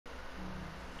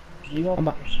You have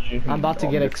I'm about to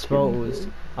get exposed.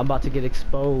 I'm about to get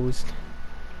exposed.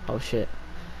 Oh shit.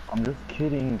 I'm just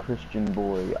kidding, Christian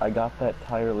boy. I got that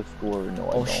tireless score. No, I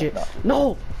Oh don't. shit. Not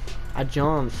No! I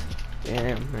jumped.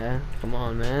 Damn, man. Come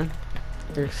on, man.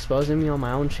 You're exposing me on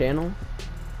my own channel?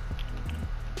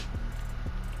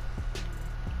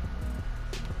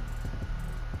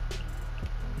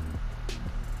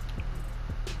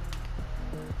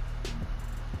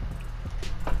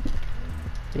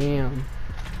 Damn.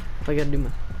 I gotta do my...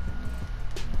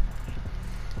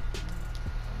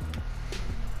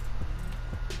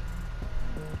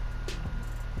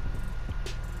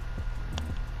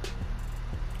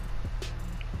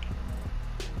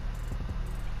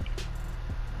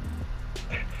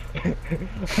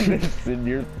 Listen,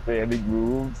 you're spamming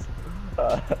moves.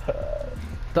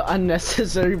 The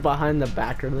unnecessary behind the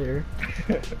back earlier.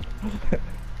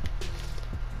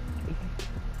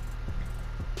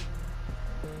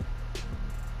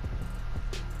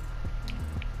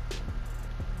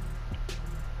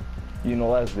 You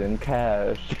know, as in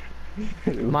cash.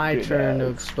 My turn to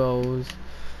expose.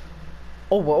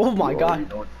 Oh my god. You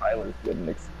know Tyler's getting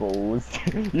exposed.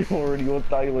 You already know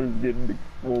Tyler's getting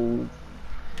exposed.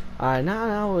 Alright,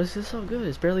 now this is so good.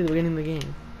 It's barely the beginning of the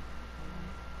game.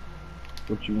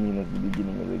 What you mean at the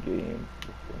beginning of the game?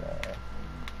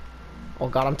 Oh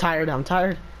god, I'm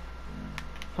tired.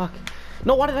 Fuck.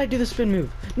 No, why did I do the spin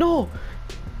move? No!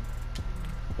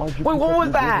 Wait, what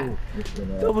was that?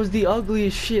 That was the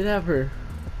ugliest shit ever.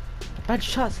 Bad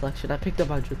shot selection. I picked up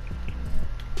my dribble.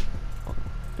 Oh,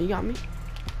 you got me?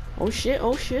 Oh shit,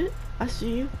 I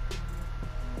see you.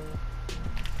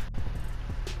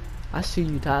 I see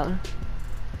you, Tyler.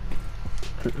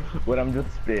 When I'm just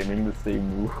spamming the same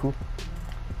move.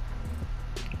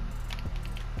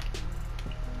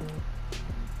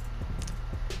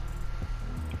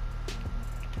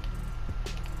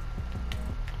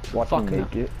 Watch me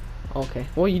make it. Okay.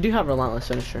 Well, you do have relentless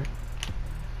finisher.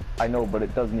 I know, but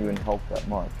it doesn't even help that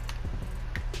much.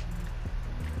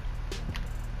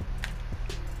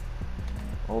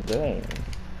 Oh dang.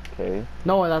 Okay.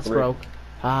 No, that's broke.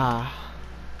 Ah.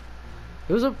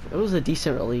 It was a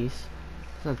decent release.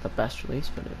 It's not the best release,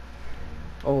 but it.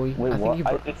 Oh, wait, I think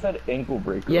what? It said ankle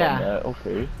breaker yeah. on that.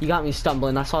 Okay. You got me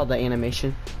stumbling. I saw the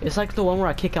animation. It's like the one where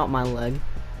I kick out my leg.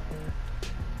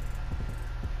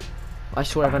 I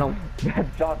swear if I don't. Bad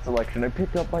shot selection. I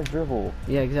picked up my dribble.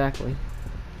 Yeah, exactly.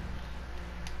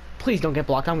 Please don't get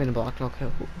blocked. I'm getting blocked. Okay.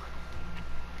 You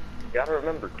gotta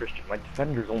remember, Christian, my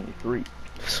defender's only 3.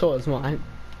 So is mine.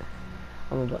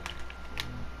 I'm about.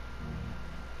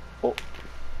 Oh.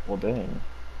 Well, dang.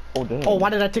 Oh, dang. Oh, why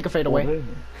did I take a fade away?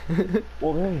 Dang.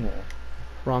 Well, dang.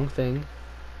 Wrong thing.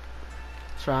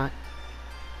 That's right.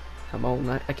 I'm old.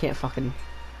 I can't fucking.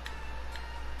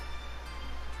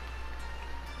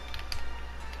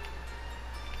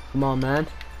 Come on, man.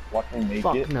 Watch me make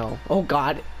Fuck it. no. Oh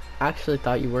god. I actually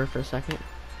thought you were for a second.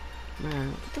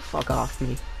 Man, get the fuck off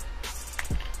me.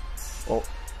 Oh.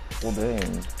 Well,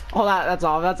 dang. Oh, that's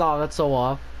off. That's so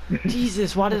off.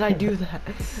 Jesus, why did I do that?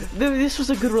 This was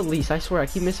a good release. I swear, I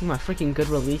keep missing my freaking good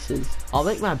releases. I'll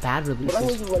make my bad releases. But I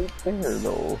was right there,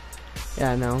 though.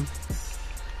 Yeah, I know.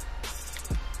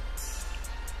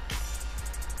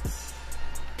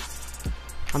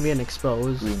 I'm getting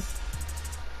exposed.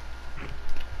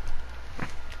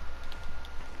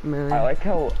 Man. I like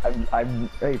how I'm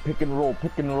hey, pick and roll.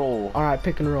 Alright,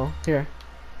 pick and roll. Here.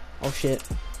 Oh shit.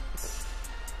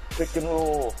 Pick and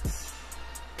roll.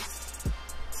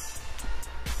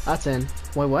 That's in.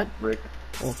 Wait, what? Rick.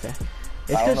 Okay.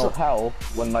 It's I don't know how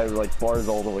when my bar is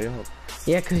all the way up.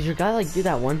 Yeah, cause your guy did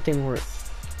that one thing where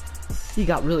he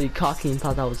got really cocky and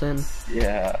thought that was in.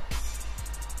 Yeah.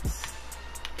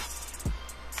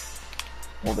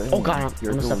 Well, then, oh god, I'm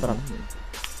gonna step it up.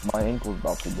 My ankle's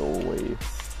about to go away.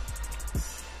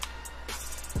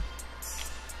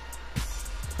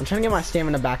 I'm trying to get my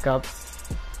stamina back up.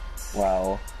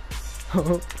 Wow.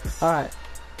 Alright.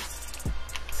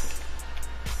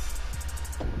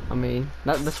 I mean,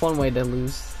 that's one way to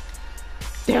lose.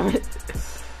 Damn it!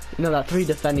 You know that 3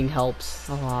 defending helps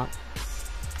a lot.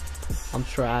 I'm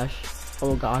trash.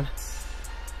 Oh god.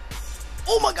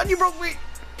 Oh my god, you broke me!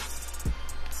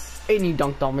 And you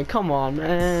dunked on me. Come on,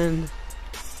 man.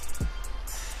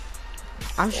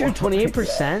 I'm sure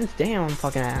 28%. Damn, I'm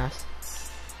fucking ass.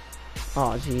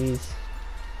 Oh jeez.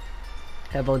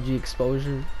 FLG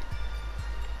exposure.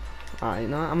 Alright,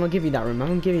 no, I'm gonna give you that room. I'm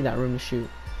gonna give you that room to shoot.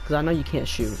 Because I know you can't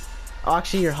shoot. Oh,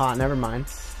 actually, you're hot. Never mind.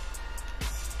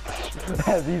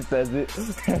 As he says it.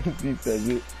 As he says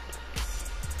it.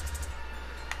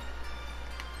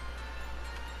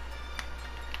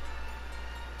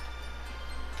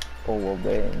 Oh, well,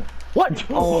 dang. What?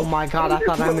 Oh my god, I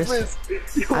thought I missed. You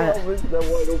missed that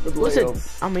wide open Listen,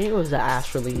 layup. I mean, it was an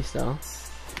ass release though.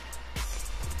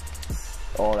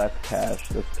 Oh, that's cash.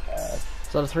 That's cash.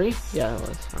 Is that a 3? Yeah, it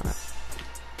was. Alright.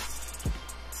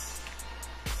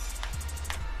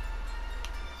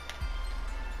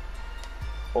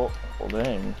 Oh, well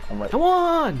dang. I'm like, Come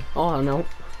on! Oh no.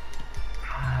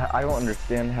 I don't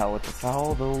understand how it's a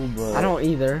foul though, but I don't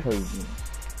either. Because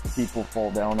people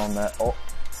fall down on that. Oh.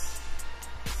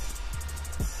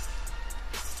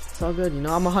 It's all good, you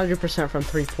know, I'm 100% from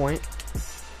 3-point.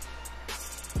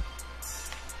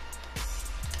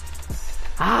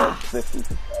 Ah!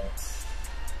 50%.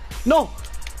 No!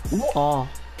 What? Oh.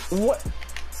 What?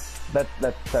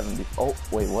 That's 70. Oh,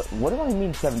 wait, what do I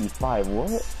mean 75? What?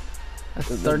 That's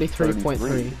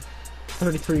 33.3.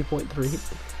 33.3.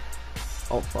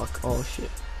 Oh fuck. Oh shit.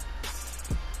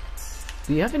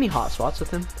 Do you have any hot spots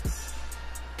with him?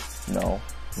 No,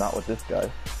 not with this guy.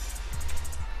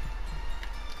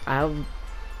 I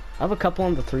have a couple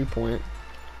on the 3-point.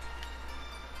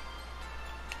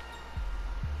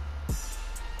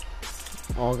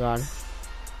 Oh god.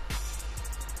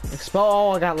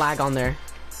 Oh, I got lag on there.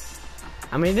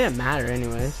 I mean, it didn't matter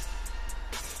anyways.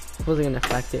 It wasn't gonna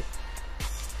affect it.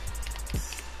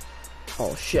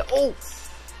 Oh shit. Oh!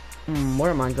 Where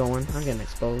am I going? I'm getting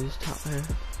exposed out there.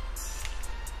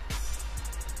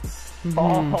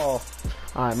 Oh!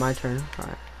 Alright, my turn.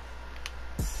 Alright.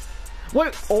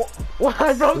 Wait! Oh! What?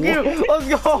 I broke you! Let's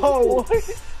go!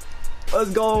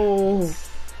 Let's go!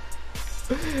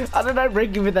 How did I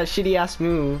break you with that shitty ass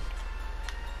move?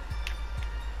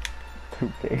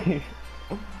 2K.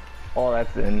 Oh,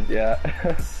 that's in. Yeah.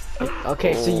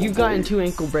 Okay, so you've gotten 2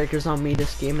 ankle breakers on me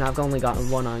this game, and I've only gotten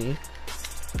 1 on you.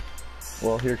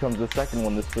 Well, here comes the second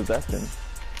one this possession.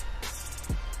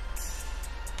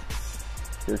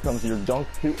 Here comes your dunk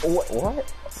too. Oh,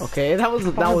 what? Okay, that was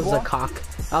a cock.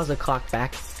 That was a cock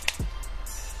back.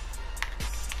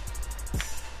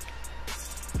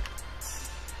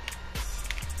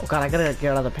 Oh god, I gotta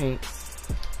get out of the paint.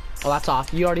 Oh, that's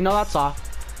off. You already know that's off.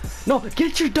 No,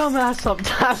 get your dumb ass up,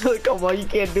 Tyler. Come on, you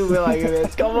can't do it like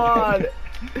this. Come on.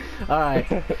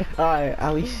 Alright. Alright,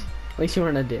 at least you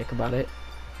weren't a dick about it.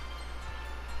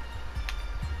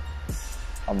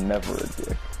 I'm never a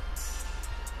dick.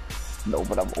 No,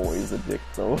 but I'm always a dick,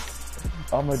 though.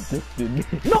 I'm addicted.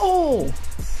 No!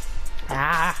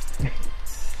 Ah!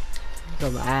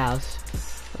 Some ass.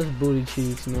 Those booty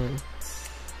cheeks, man.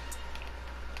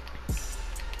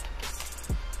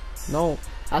 No,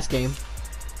 that's game.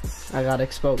 I got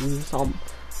exposed.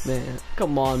 Man,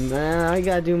 come on, man. I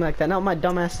gotta do him like that. Now my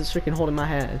dumbass is freaking holding my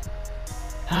head.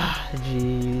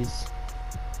 Jeez.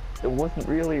 It wasn't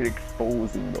really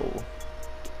exposing, though.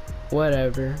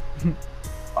 Whatever.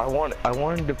 I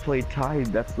wanted to play tight.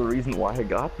 That's the reason why I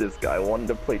got this guy. I wanted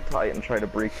to play tight and try to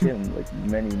break in like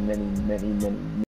many